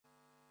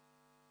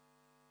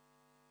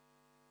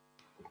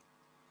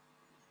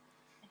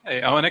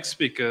Hey, our next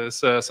speaker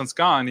is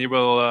Sanskar, and he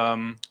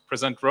will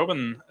present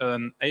Robyn,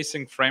 an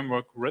async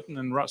framework written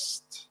in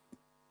Rust.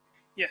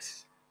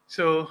 Yes.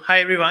 So,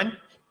 hi everyone.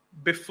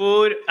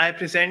 Before I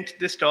present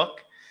this talk,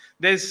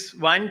 there's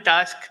one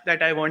task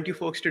that I want you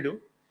folks to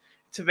do.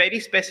 It's a very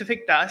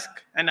specific task,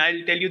 and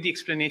I'll tell you the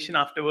explanation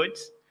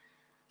afterwards.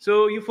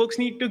 So, you folks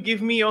need to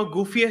give me your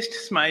goofiest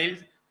smile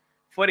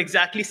for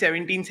exactly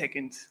 17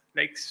 seconds.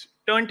 Like,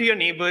 turn to your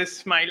neighbors,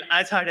 smile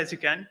as hard as you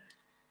can.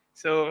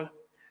 So,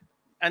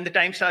 and the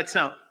time starts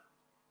now.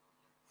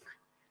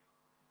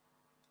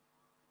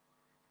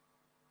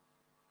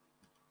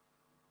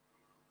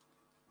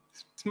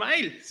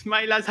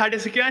 Smile as hard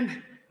as you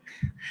can.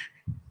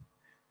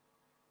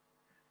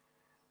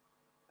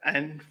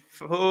 And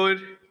 4,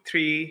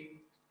 3,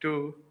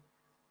 2,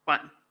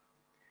 1.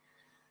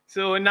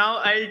 So now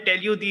I'll tell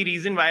you the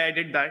reason why I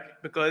did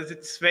that, because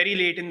it's very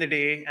late in the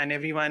day and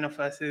every one of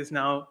us is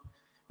now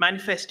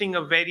manifesting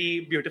a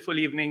very beautiful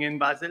evening in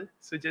Basel.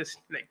 So just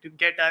like to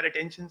get our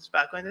attentions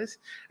back on this.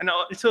 And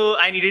also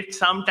I needed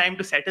some time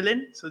to settle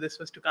in. So this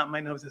was to calm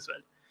my nerves as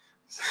well.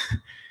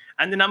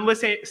 And the number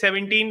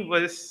 17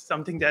 was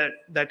something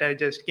that I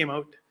just came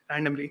out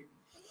randomly.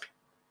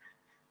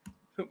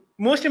 So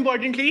most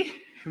importantly,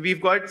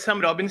 we've got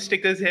some Robyn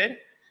stickers here.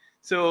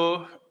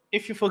 So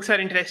if you folks are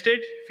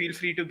interested, feel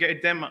free to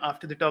get them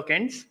after the talk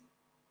ends.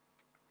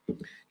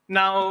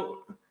 Now,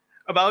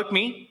 about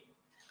me,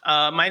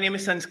 my name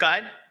is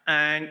Sanskar,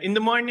 and in the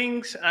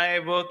mornings, I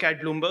work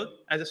at Bloomberg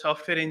as a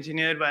software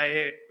engineer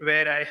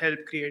where I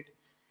help create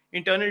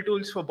internal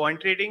tools for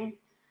bond trading.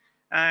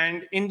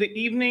 And in the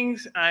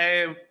evenings,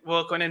 I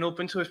work on an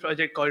open source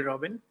project called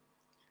Robyn.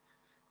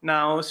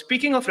 Now,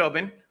 speaking of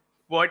Robyn,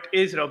 what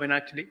is Robyn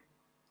actually?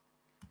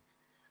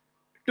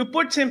 To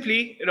put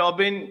simply,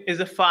 Robyn is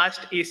a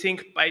fast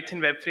async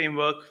Python web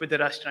framework with a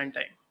Rust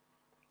runtime.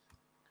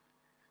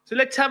 So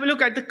let's have a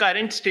look at the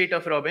current state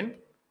of Robyn.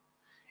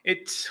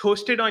 It's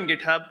hosted on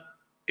GitHub.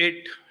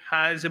 It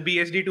has a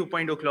BSD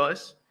 2.0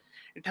 clause.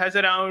 It has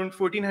around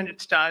 1,400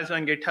 stars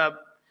on GitHub,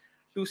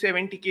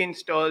 270K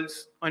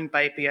installs on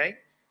PyPI.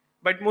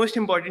 But most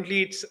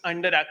importantly, it's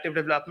under active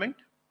development.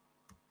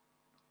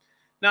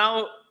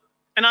 Now,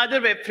 another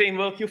web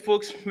framework, you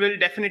folks will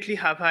definitely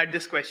have had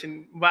this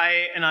question: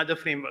 why another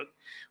framework?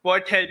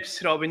 What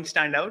helps Robyn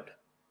stand out?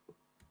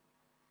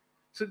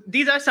 So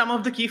these are some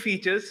of the key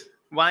features.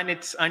 One,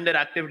 it's under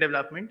active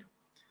development.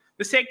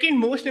 The second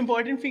most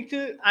important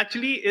feature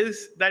actually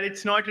is that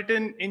it's not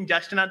written in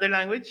just another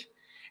language.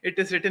 It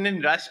is written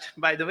in Rust,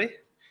 by the way.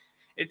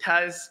 It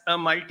has a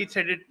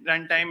multi-threaded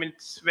runtime.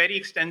 It's very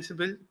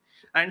extensible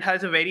and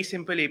has a very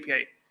simple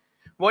API.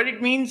 What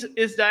it means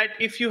is that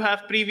if you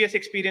have previous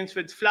experience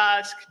with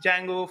Flask,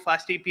 Django,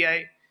 Fast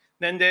API,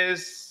 then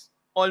there's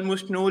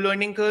almost no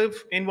learning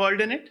curve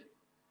involved in it.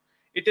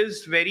 It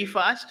is very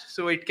fast,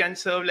 so it can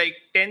serve like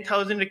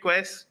 10,000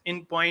 requests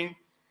in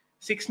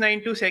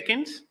 0.692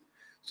 seconds.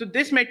 So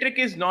this metric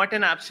is not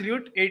an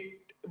absolute. It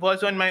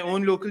was on my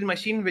own local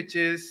machine, which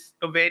is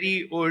a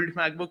very old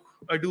MacBook,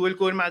 a dual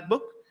core MacBook.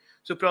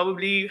 So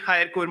probably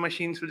higher core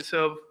machines will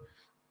serve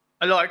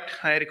a lot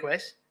higher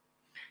requests.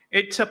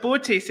 It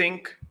supports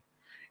async.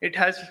 It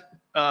has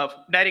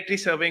directly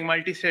serving,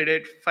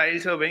 multi-threaded, file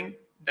serving,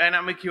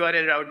 dynamic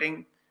URL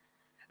routing,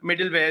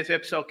 middlewares,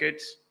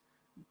 WebSockets.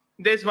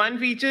 There's one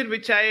feature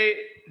which I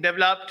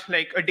developed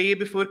like a day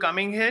before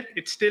coming here.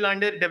 It's still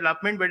under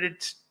development, but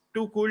it's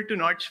too cool to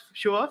not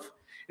show off.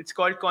 It's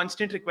called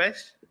constant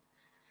request.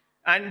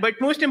 But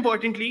most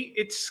importantly,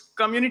 it's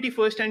community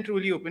first and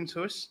truly open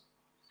source.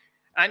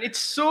 And it's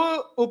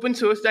so open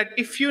source that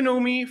if you know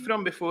me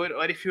from before,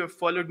 or if you have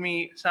followed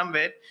me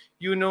somewhere,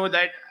 you know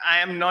that I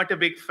am not a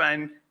big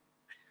fan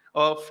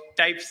of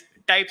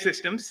type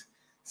systems.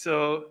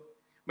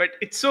 But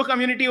it's so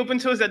community open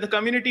source that the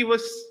community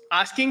was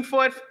asking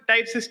for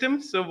type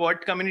systems. So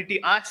what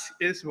community asks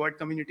is what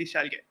community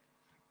shall get.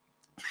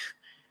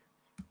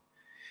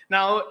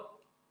 Now,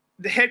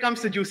 here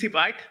comes the juicy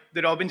part,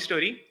 the Robyn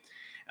story.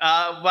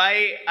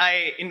 Why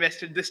I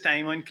invested this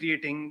time on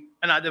creating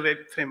another web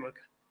framework.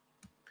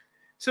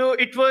 So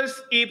it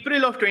was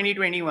April of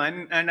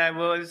 2021, and I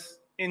was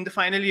in the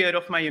final year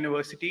of my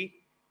university.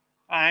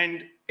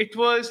 And it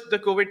was the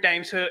COVID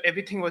time, so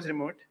everything was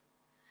remote.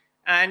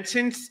 And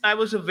since I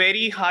was a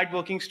very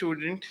hardworking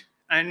student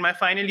and my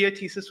final year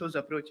thesis was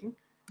approaching,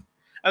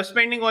 I was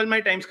spending all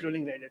my time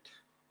scrolling Reddit.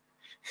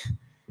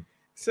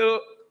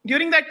 So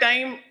during that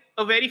time,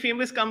 a very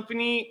famous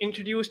company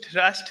introduced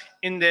Rust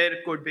in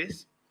their code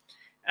base.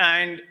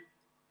 And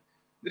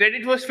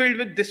Reddit was filled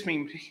with this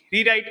meme: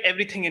 rewrite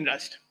everything in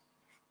Rust.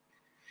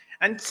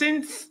 And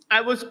since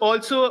I was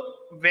also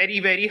very,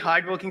 very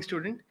hardworking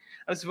student,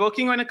 I was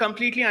working on a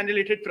completely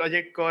unrelated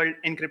project called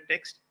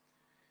EncryptText.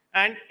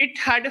 And it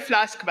had a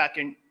Flask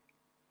backend.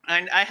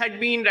 And I had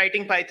been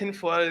writing Python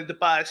for the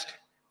past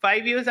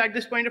 5 years at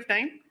this point of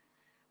time.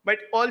 But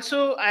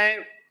also,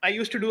 I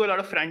used to do a lot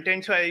of front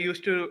end. So I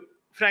used to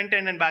front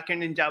end and back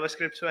end in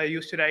JavaScript. So I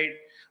used to write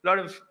a lot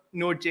of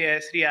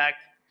Node.js, React.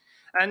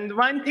 And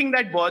one thing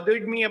that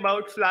bothered me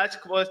about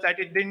Flask was that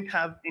it didn't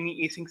have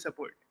any async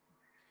support.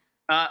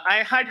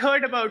 I had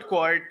heard about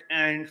Quad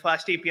and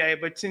Fast API,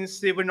 but since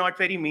they were not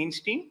very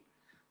mainstream,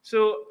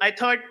 so I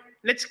thought,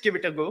 let's give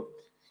it a go.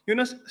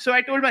 So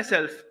I told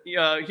myself,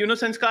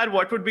 Sanskar,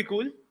 what would be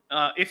cool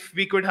if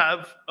we could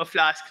have a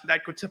Flask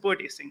that could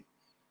support async?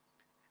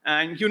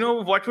 And you know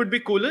what would be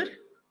cooler?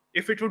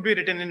 If it would be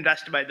written in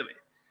Rust, by the way.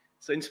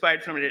 So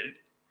inspired from Reddit.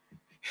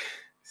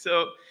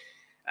 So,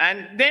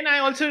 and then I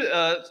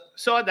also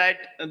saw that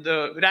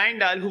the Ryan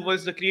Dahl, who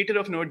was the creator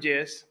of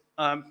Node.js,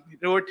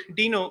 wrote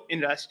Dino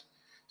in Rust.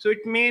 So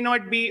it may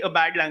not be a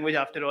bad language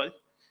after all.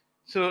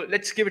 So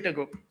let's give it a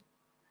go.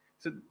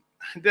 So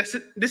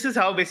this is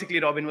how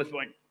basically Robyn was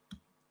born.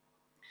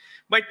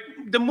 But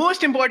the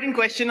most important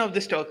question of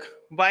this talk,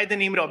 why the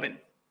name Robyn?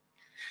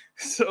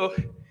 So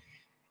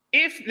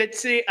if, let's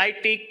say, I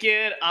take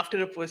care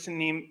after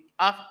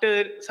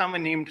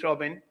someone named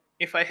Robyn,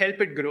 if I help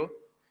it grow,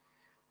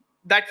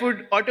 that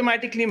would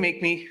automatically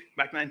make me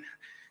Batman.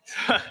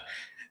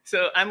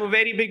 So I'm a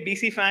very big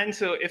DC fan.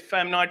 So if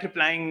I'm not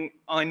replying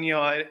on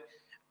your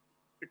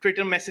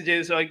Twitter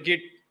messages or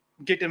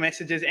Git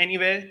messages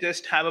anywhere,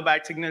 just have a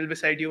bat signal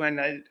beside you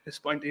and I'll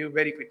respond to you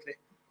very quickly.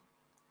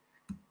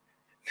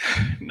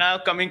 Now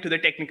coming to the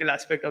technical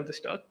aspect of this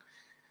talk.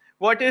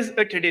 What is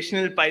a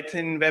traditional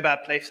Python web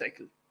app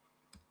lifecycle?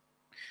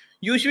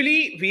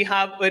 Usually we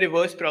have a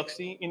reverse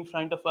proxy in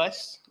front of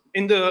us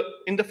in the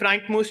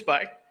frontmost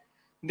part.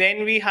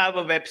 Then we have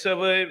a web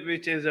server,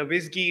 which is a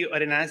WSGI or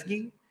an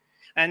ASGI.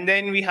 And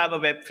then we have a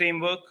web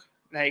framework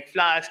like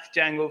Flask,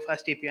 Django,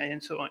 Fast API,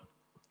 and so on.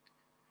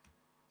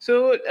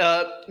 So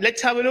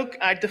let's have a look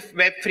at the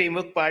web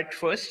framework part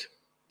first.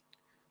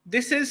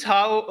 This is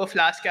how a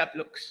Flask app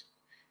looks.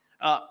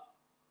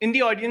 In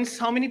the audience,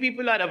 how many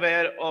people are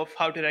aware of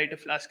how to write a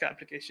Flask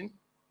application?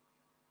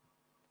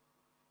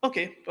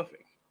 OK,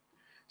 perfect.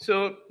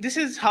 So this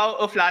is how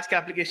a Flask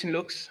application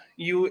looks.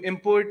 You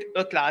import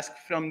a Flask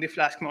from the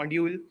Flask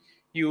module.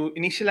 You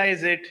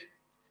initialize it.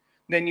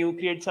 Then you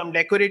create some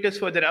decorators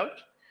for the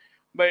route.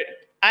 But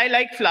I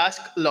like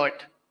Flask a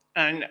lot.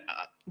 And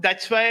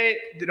that's why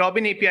the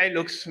Robyn API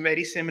looks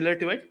very similar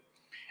to it.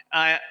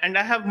 And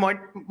I have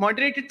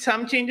moderated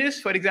some changes.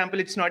 For example,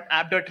 it's not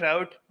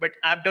app.route, but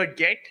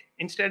app.get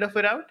instead of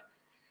a route.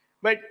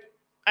 But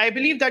I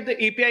believe that the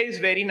API is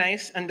very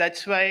nice, and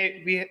that's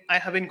why I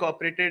have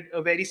incorporated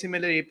a very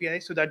similar API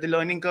so that the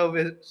learning curve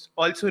is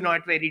also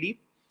not very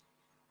deep.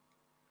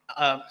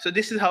 So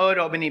this is how a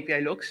Robyn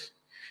API looks.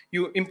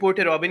 You import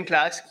a Robyn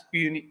class,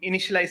 you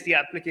initialize the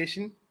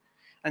application,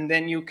 and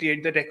then you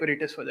create the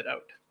decorators for the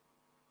route.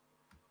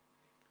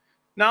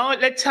 Now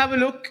let's have a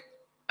look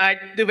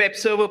at the web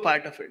server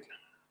part of it.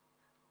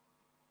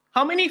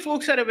 How many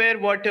folks are aware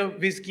what a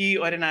WSGI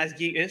or an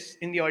ASGI is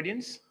in the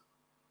audience?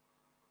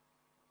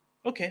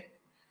 OK.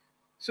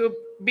 So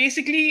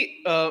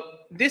basically,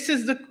 this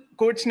is the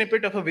code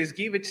snippet of a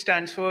WSGI, which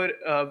stands for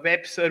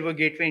Web Server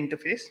Gateway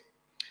Interface.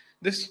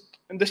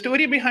 The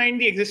story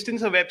behind the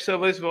existence of web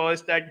servers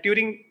was that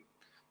during,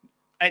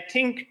 I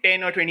think,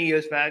 10 or 20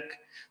 years back,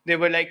 there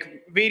were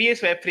like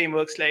various web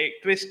frameworks like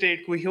Twisted,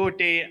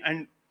 Quixote,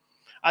 and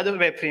other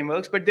web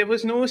frameworks, but there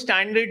was no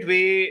standard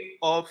way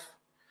of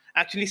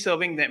actually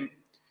serving them.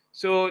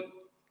 So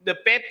the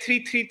PEP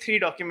 333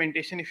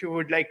 documentation, if you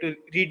would like to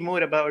read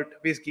more about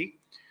WSGI,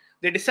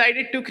 they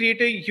decided to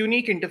create a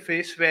unique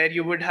interface where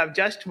you would have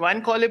just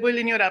one callable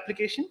in your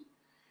application.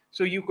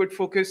 So you could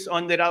focus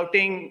on the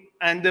routing,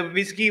 and the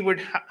WSGI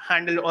would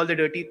handle all the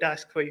dirty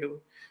tasks for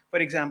you. For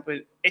example,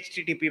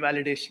 HTTP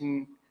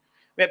validation,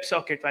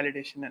 WebSocket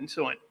validation, and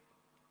so on.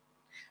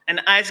 And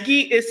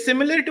ASGI is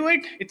similar to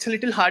it. It's a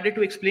little harder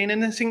to explain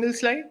in a single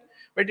slide,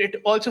 but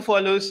it also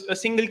follows a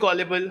single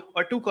callable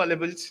or two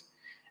callables,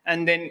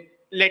 and then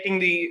letting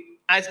the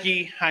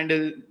ASGI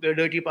handle the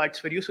dirty parts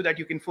for you so that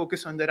you can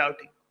focus on the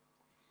routing.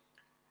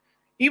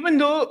 Even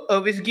though a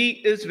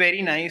WSGI is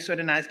very nice or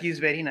an ASGI is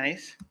very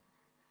nice,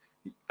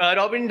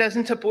 Robyn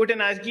doesn't support an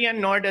ASGI,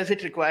 and nor does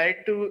it require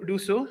to do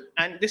so.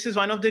 And this is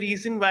one of the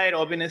reasons why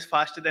Robyn is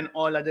faster than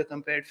all other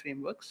compared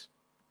frameworks.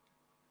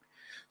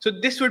 So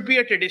this would be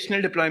a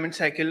traditional deployment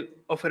cycle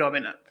of a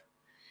Robyn app.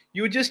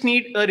 You just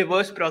need a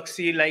reverse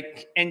proxy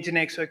like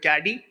Nginx or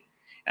Caddy,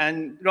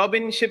 and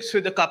Robyn ships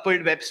with a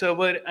coupled web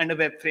server and a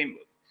web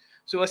framework.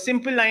 So a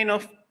simple line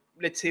of,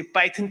 let's say,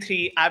 Python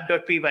 3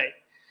 app.py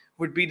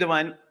would be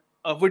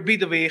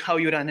the way how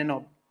you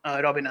run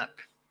a Robyn app.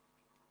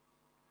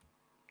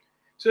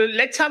 So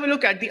let's have a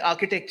look at the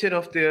architecture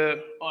of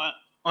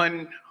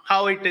on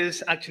how it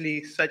is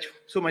actually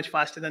so much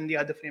faster than the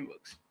other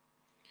frameworks.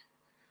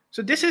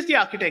 So this is the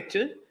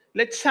architecture.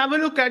 Let's have a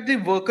look at the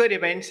worker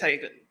event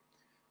cycle.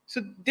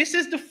 So this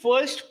is the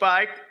first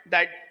part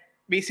that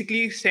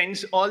basically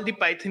sends all the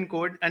Python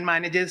code and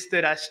manages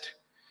the Rust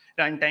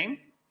runtime.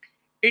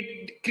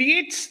 It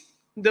creates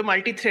the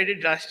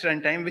multi-threaded Rust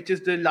runtime, which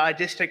is the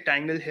largest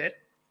rectangle here.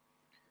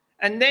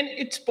 And then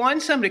it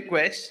spawns some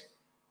requests.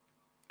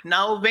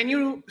 Now, when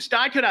you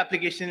start your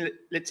application,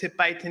 let's say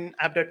Python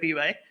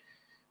app.py,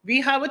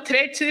 we have a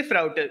thread-safe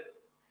router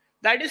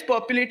that is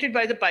populated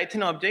by the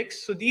Python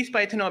objects. So these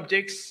Python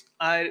objects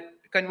are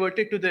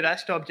converted to the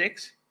Rust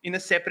objects in a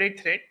separate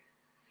thread.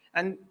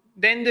 And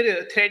then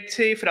the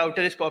thread-safe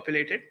router is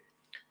populated.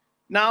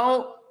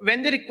 Now,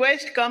 when the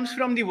request comes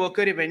from the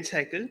worker event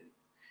cycle,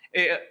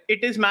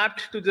 it is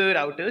mapped to the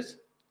routers,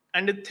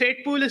 and the thread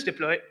pool is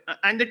deployed,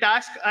 and the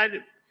tasks are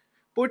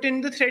put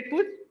in the thread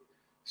pool.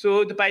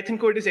 So the Python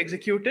code is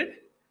executed.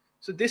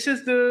 So this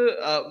is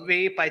the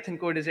way Python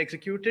code is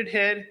executed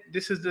here.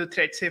 This is the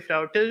thread-safe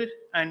router,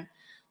 and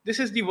this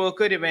is the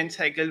worker event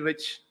cycle,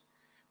 which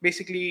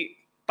basically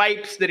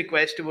pipes the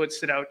request towards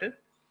the router.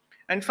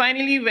 And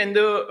finally, when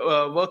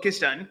the work is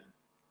done,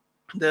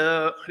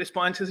 the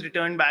response is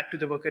returned back to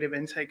the worker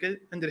event cycle,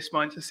 and the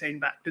response is sent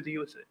back to the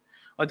user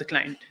or the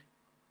client.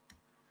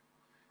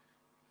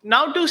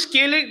 Now, to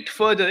scale it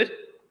further,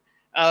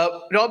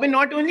 Robyn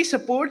not only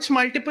supports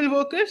multiple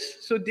workers,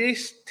 so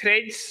these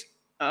threads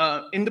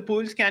in the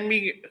pools can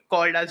be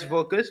called as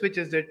workers, which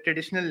is the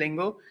traditional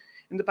lingo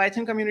in the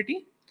Python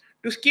community.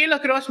 To scale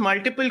across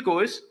multiple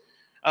cores,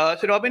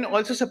 so Robyn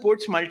also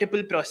supports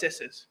multiple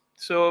processes.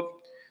 So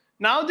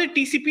now the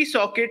TCP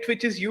socket,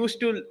 which is used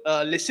to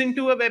listen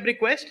to a web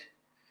request,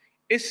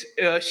 is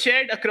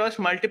shared across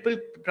multiple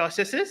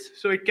processes,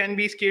 so it can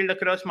be scaled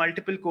across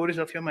multiple cores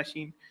of your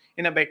machine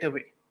in a better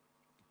way.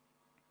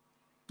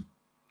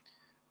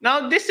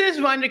 Now, this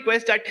is one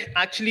request that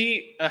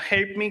actually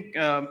helped me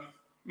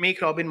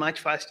make Robyn much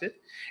faster.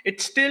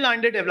 It's still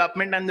under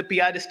development, and the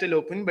PR is still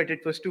open, but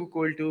it was too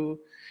cold to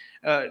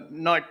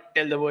not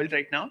tell the world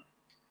right now.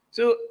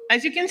 So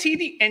as you can see,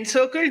 the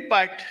encircled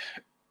part,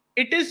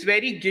 it is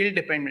very GIL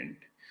dependent.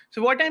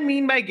 So what I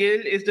mean by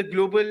GIL is the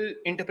global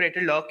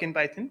interpreter lock in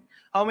Python.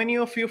 How many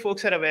of you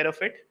folks are aware of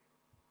it?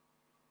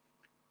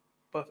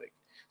 Perfect.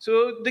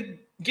 So the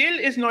GIL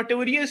is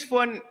notorious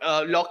for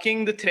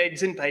locking the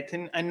threads in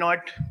Python and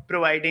not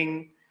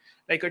providing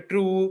like a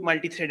true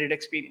multi-threaded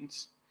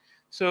experience.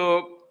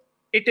 So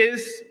it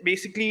is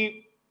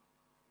basically,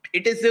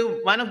 it is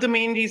one of the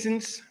main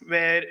reasons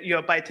where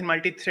your Python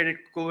multi-threaded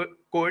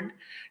code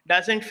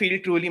doesn't feel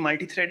truly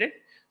multi-threaded.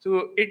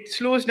 So it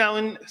slows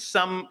down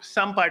some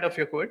part of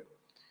your code.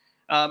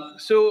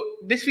 So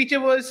this feature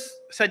was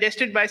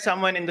suggested by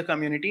someone in the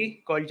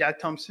community called Jack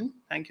Thompson.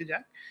 Thank you,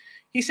 Jack.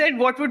 He said,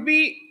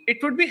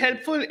 it would be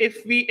helpful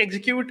if we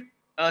execute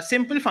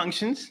simple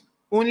functions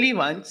only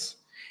once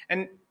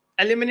and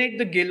eliminate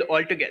the GIL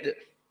altogether.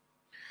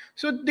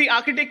 So the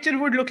architecture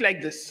would look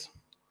like this.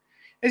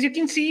 As you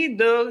can see,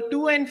 the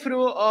to and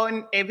fro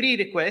on every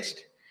request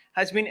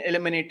has been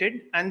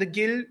eliminated, and the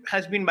GIL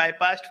has been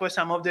bypassed for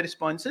some of the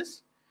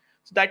responses.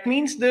 So that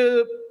means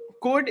the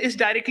code is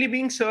directly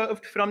being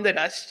served from the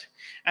Rust,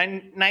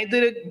 and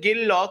neither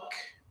GIL lock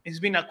is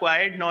being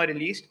acquired nor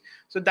released.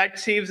 So that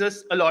saves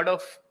us a lot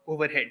of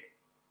overhead.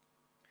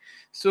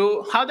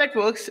 So how that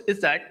works is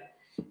that,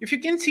 if you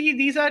can see,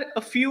 these are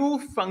a few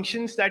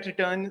functions that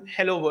return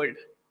hello world.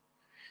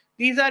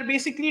 These are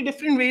basically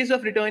different ways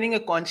of returning a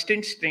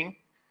constant string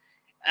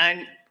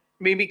and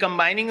maybe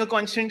combining a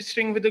constant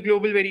string with a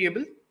global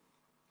variable.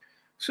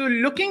 So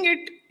looking at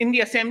in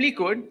the assembly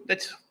code,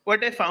 that's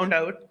what I found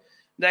out,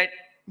 that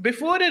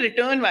before a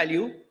return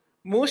value,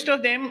 most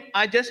of them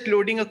are just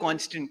loading a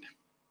constant.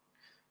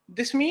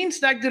 This means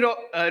that the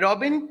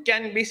Robyn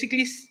can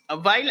basically,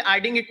 while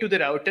adding it to the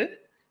router,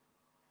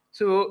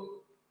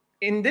 so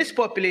in this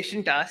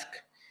population task,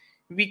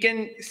 we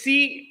can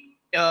see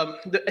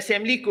the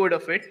assembly code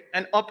of it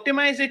and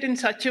optimize it in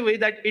such a way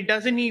that it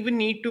doesn't even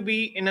need to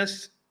be in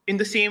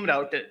the same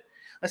router.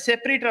 A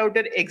separate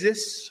router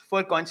exists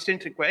for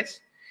constant requests,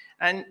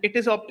 and it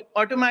is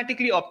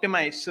automatically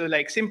optimized. So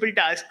like simple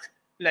tasks,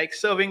 like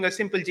serving a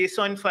simple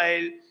JSON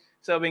file,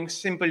 serving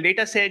simple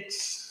data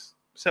sets,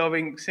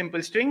 serving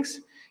simple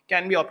strings,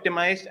 can be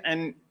optimized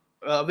and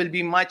will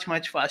be much,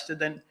 much faster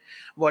than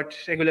what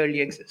regularly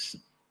exists.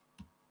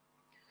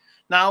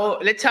 Now,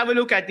 let's have a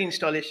look at the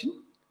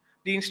installation.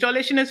 The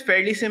installation is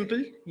fairly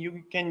simple.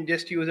 You can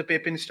just use a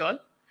pip install,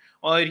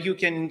 or you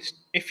can,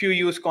 if you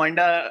use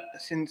Conda,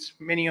 since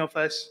many of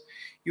us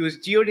use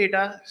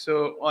geodata,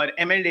 so or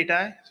ML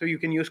data, so you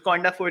can use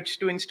Conda forge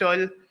to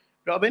install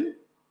Robyn.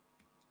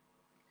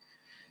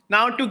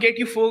 Now, to get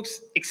you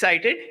folks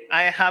excited,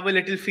 I have a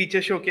little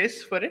feature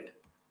showcase for it.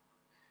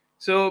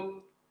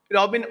 So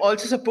Robyn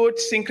also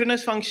supports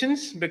synchronous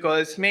functions,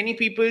 because many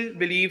people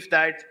believe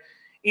that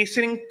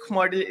async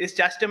model is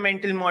just a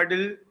mental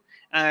model,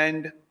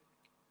 and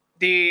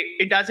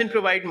it doesn't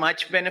provide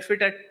much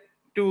benefit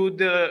to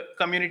the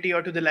community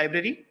or to the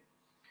library.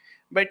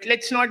 But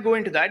let's not go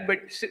into that. But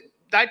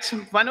that's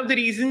one of the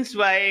reasons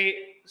why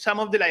some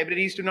of the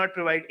libraries do not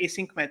provide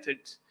async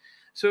methods.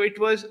 So it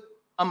was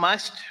a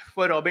must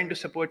for Robyn to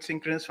support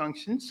synchronous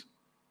functions.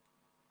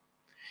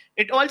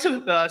 It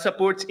also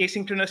supports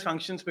asynchronous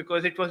functions,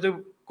 because it was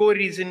the core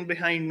reason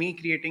behind me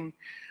creating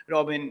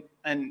Robyn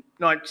and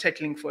not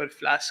settling for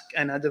Flask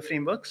and other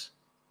frameworks.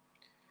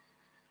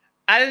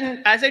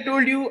 And as I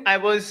told you, I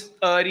was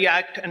a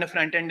React and a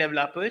front-end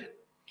developer,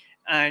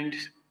 and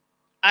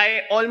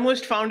I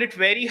almost found it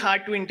very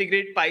hard to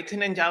integrate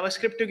Python and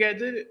JavaScript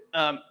together.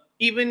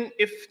 Even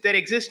if there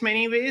exist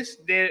many ways,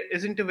 there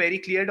isn't a very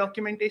clear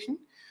documentation.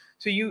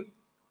 So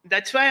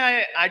that's why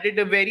I added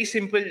a very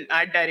simple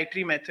add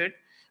directory method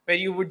where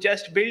you would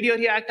just build your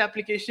React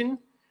application,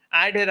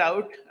 add a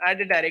route,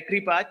 add a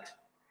directory path,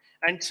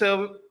 and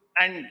serve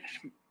and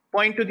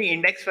point to the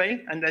index file,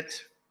 and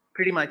that's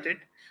pretty much it.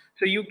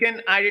 So you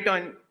can add it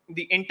on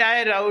the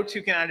entire routes,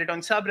 you can add it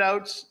on sub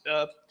routes.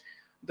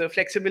 The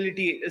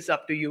flexibility is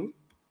up to you.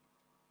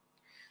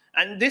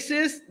 And this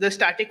is the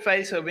static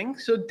file serving.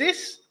 So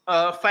this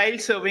file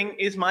serving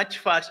is much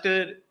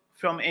faster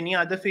from any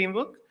other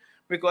framework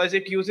because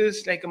it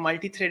uses like a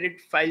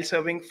multi-threaded file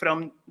serving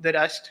from the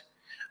Rust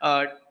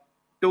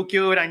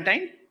Tokyo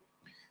runtime.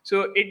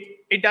 So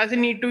it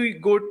doesn't need to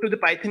go to the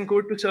Python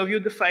code to serve you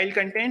the file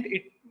content.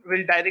 It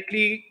will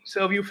directly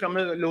serve you from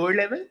a lower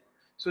level.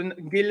 So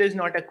GIL is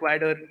not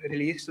acquired or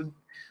released. So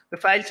the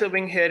file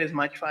serving here is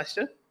much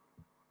faster.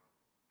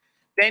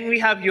 Then we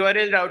have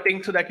URL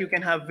routing so that you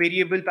can have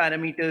variable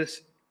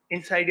parameters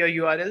inside your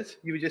URLs.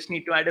 You just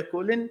need to add a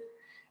colon,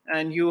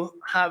 and you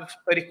have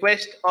a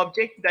request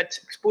object that's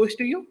exposed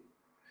to you.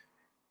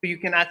 So you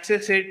can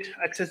access it,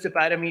 access the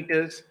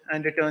parameters,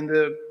 and return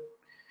the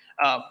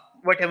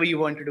whatever you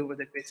want to do with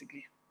it,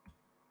 basically.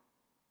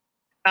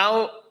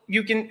 Now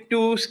you can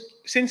do,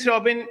 since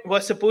Robyn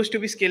was supposed to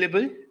be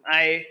scalable,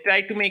 I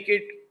tried to make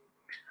it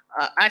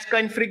as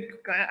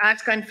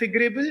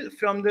configurable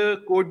from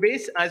the code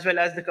base as well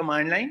as the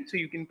command line. So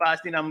you can pass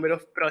the number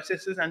of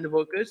processes and the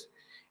workers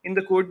in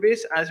the code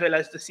base as well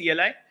as the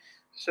CLI.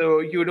 So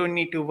you don't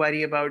need to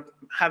worry about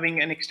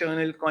having an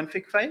external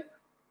config file.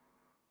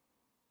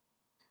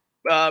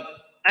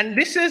 And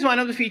this is one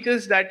of the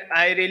features that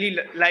I really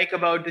like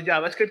about the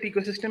JavaScript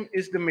ecosystem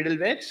is the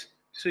middlewares.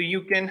 So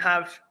you can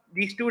have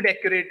these two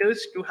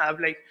decorators to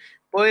have like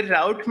per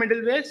route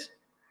middlewares.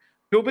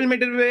 Global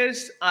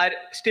middlewares are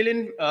still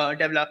in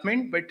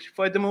development, but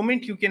for the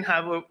moment, you can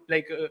have a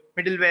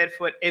middleware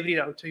for every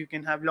route. So you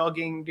can have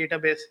logging,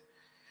 database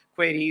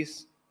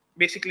queries.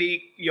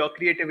 Basically, your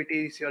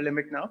creativity is your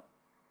limit now.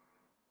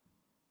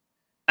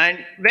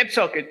 And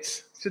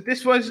WebSockets. So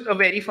this was a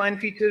very fun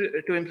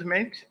feature to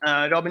implement.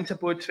 Robyn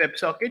supports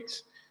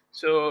WebSockets.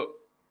 So,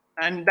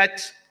 and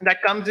that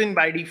comes in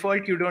by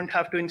default. You don't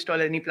have to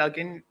install any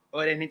plugin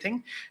or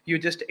anything. You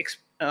just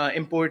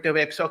import a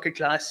WebSocket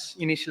class,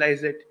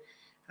 initialize it,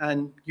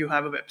 and you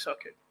have a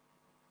WebSocket.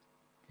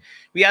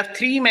 We have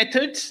three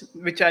methods,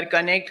 which are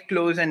connect,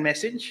 close, and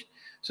message.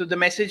 So the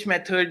message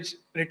method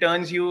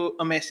returns you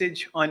a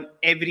message on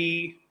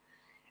every,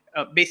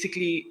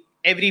 basically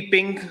every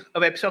ping a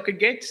WebSocket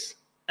gets.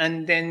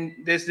 And then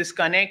there's this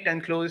connect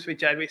and close,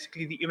 which are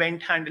basically the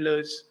event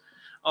handlers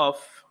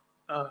of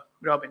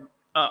Robyn,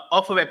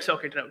 of a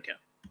WebSocket route. Yeah.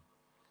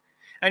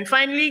 And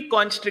finally,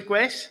 const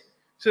request.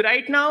 So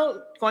right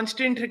now,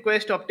 constant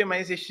request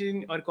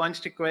optimization or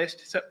const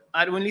requests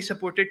are only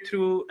supported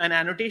through an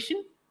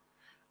annotation.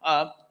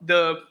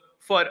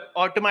 For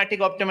automatic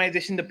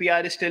optimization, the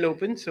PR is still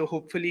open. So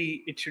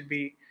hopefully it should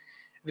be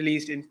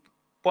released in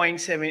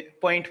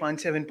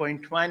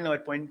 0.17.1 or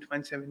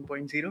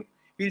 0.17.0.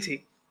 We'll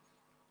see.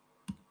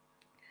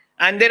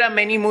 And there are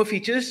many more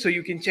features, so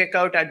you can check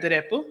out at the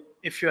repo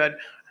if you are.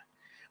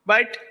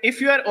 But if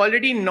you are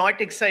already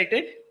not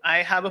excited,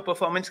 I have a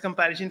performance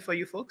comparison for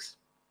you folks.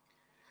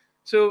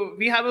 So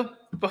we have a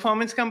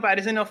performance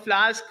comparison of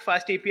Flask,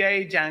 Fast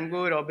API,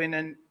 Django, Robyn,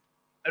 and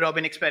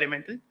Robyn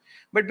Experimental.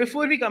 But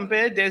before we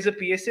compare, there's a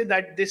PSA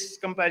that this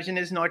comparison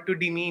is not to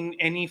demean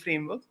any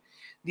framework.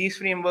 These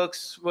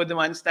frameworks were the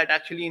ones that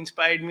actually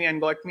inspired me and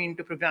got me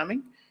into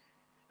programming.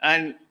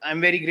 And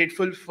I'm very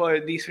grateful for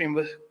these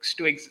frameworks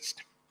to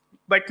exist.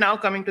 But now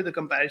coming to the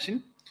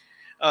comparison,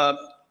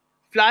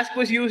 Flask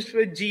was used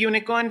with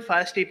GUnicorn,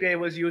 Fast API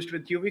was used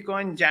with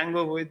UVicorn,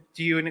 Django with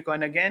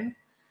GUnicorn again.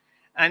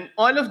 And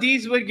all of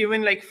these were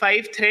given like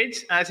 5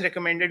 threads as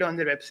recommended on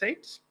their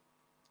websites.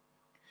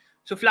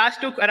 So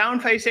Flask took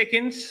around 5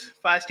 seconds.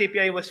 Fast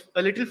API was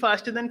a little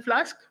faster than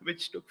Flask,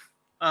 which took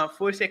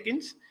 4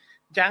 seconds.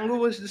 Django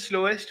was the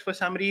slowest for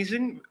some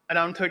reason,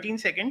 around 13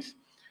 seconds.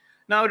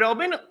 Now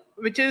Robyn,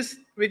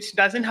 which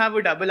doesn't have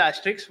a double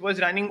asterisk, was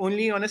running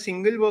only on a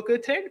single worker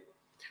thread.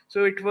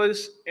 So it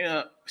was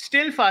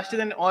still faster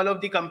than all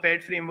of the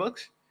compared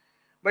frameworks.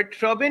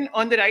 But Robyn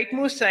on the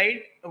rightmost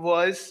side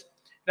was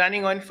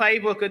running on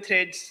 5 worker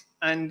threads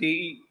and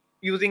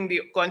using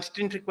the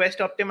constant request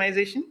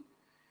optimization.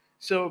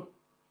 So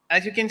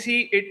as you can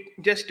see,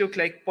 it just took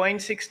like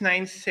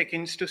 0.69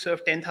 seconds to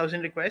serve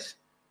 10,000 requests.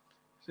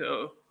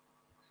 So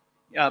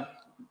yeah,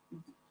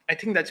 I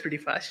think that's pretty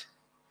fast.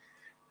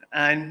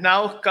 And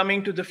now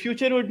coming to the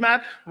future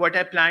roadmap, what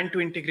I plan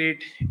to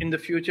integrate in the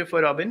future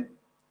for Robyn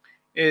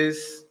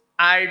is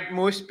add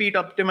more speed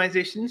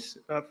optimizations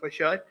for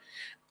sure.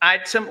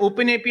 Add some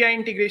open API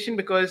integration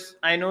because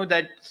I know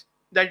that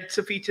it's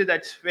a feature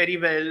that's very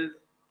well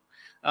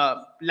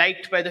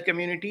liked by the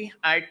community.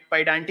 Add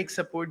pedantic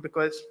support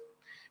because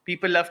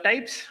people love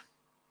types.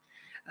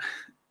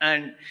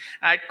 And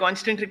add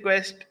constant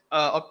request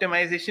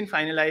optimization,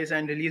 finalize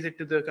and release it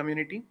to the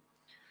community.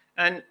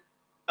 And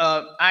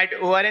add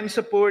ORM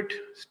support,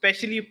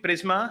 especially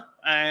Prisma.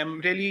 I am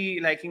really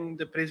liking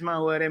the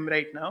Prisma ORM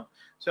right now.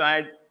 So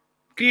add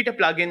create a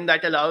plugin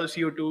that allows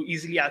you to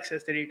easily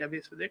access the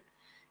database with it,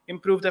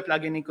 improve the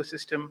plugin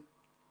ecosystem,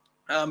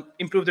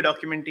 improve the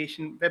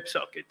documentation,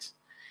 WebSockets.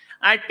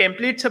 Add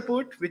template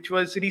support, which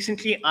was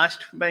recently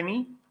asked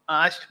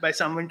by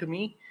someone to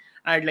me.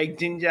 Add like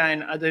Jinja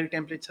and other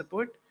template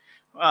support.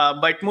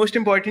 But most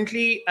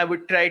importantly, I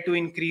would try to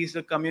increase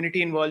the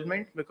community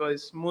involvement,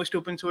 because most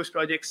open source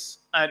projects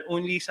are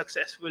only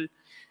successful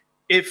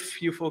if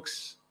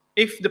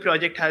the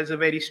project has a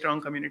very strong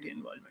community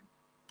involvement.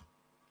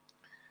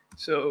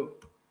 So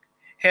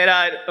here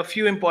are a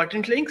few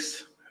important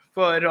links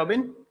for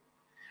Robyn.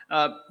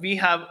 We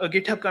have a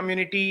GitHub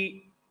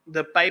community.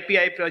 The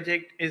PyPI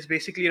project is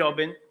basically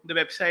Robyn. The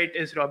website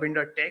is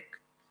robyn.tech.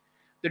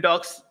 The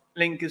docs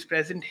link is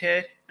present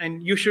here,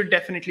 and you should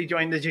definitely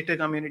join the Jitter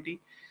community.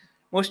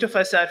 Most of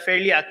us are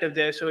fairly active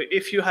there, so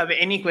if you have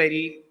any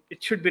query,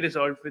 it should be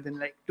resolved within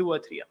like 2 or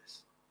 3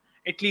 hours.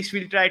 At least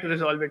we'll try to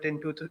resolve it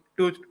in 2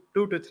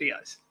 to 3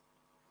 hours.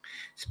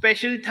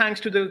 Special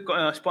thanks to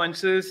the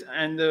sponsors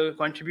and the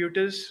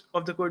contributors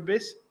of the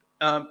codebase.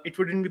 It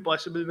wouldn't be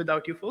possible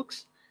without you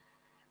folks.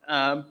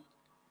 And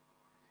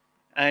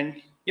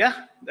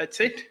yeah,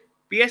 that's it.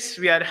 P.S.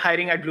 We are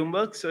hiring at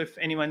Bloomberg, so if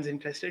anyone's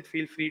interested,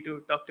 feel free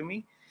to talk to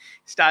me.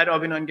 Star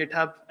Robyn on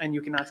GitHub, and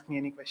you can ask me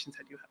any questions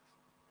that you have.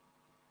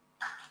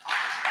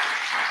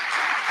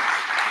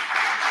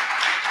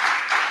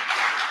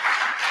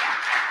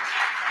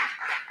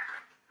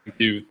 Thank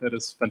you. That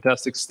is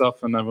fantastic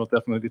stuff, and I will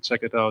definitely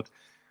check it out.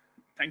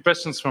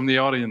 Questions from the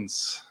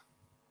audience?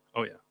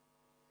 Oh, yeah.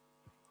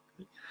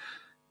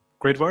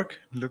 Great work.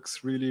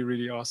 Looks really,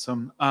 really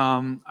awesome.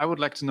 I would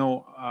like to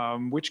know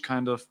which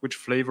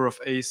flavor of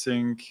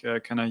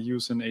async can I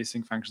use in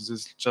async functions?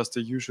 Is it just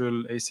the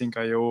usual async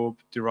IO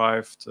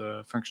derived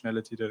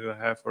functionality that I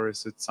have, or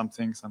is it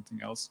something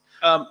else?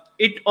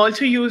 It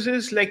also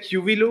uses like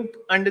UV loop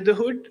under the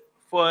hood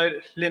for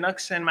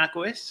Linux and Mac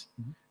OS.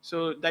 Mm-hmm.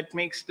 So that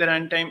makes the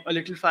runtime a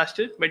little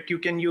faster, but you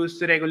can use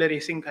the regular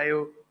async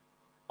IO.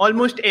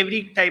 Almost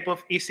every type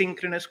of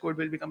asynchronous code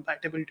will be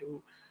compatible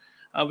to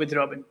with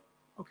Robyn.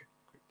 Okay,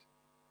 great.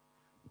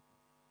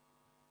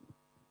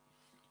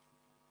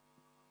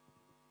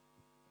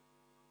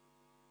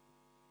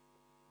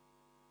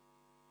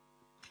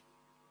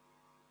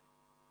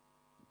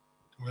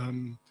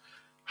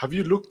 Have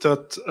you looked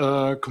at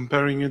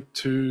comparing it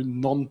to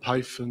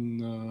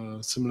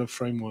non-Python similar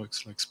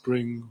frameworks like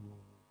Spring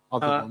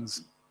or other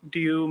ones? Do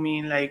you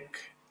mean like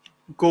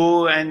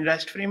Go and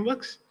Rust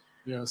frameworks?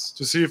 Yes,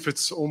 to see if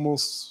it's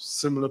almost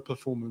similar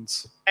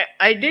performance.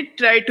 I did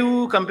try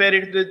to compare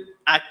it with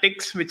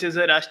Actix, which is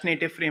a Rust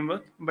native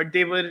framework, but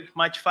they were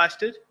much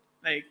faster.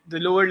 Like the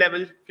lower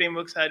level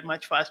frameworks are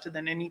much faster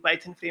than any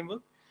Python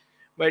framework.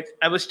 But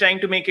I was trying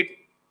to make it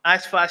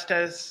as fast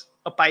as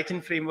a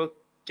Python framework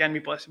can be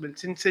possible,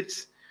 since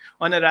it's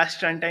on a Rust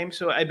runtime.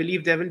 So I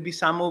believe there will be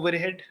some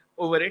overhead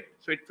over it.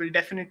 So it will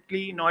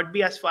definitely not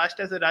be as fast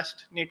as a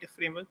Rust native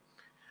framework,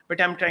 but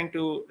I'm trying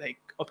to like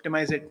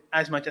optimize it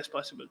as much as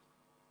possible.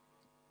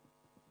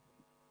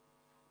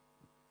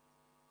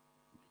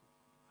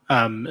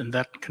 In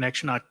that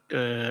connection, I'd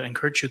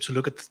encourage you to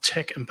look at the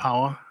Tech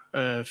Empower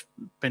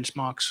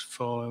benchmarks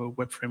for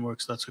web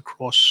frameworks. That's a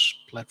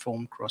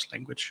cross-platform,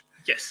 cross-language.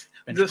 Yes.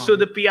 So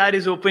the PR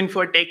is open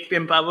for Tech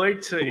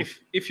Empowered. So cool.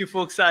 if you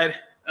folks are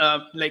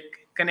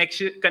like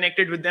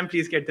connected with them,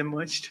 please get them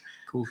merged.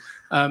 Cool.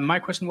 My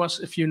question was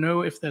if you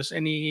know if there's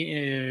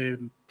any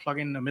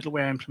plugin or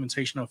middleware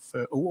implementation of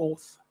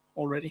OAuth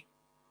already.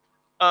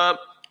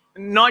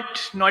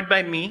 Not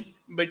by me,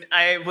 but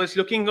I was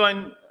looking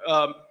on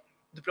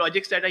the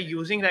projects that are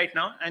using right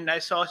now, and I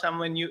saw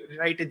someone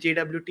write a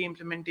JWT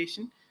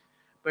implementation,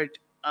 but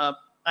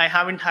I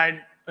haven't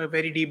had a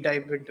very deep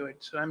dive into it.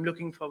 So I'm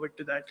looking forward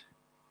to that.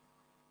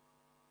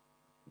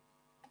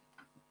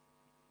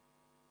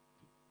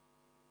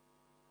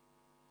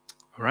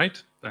 All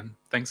right, then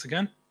thanks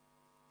again.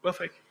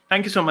 Perfect.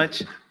 Thank you so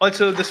much.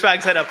 Also, the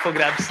swags are up for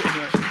grabs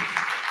anyway.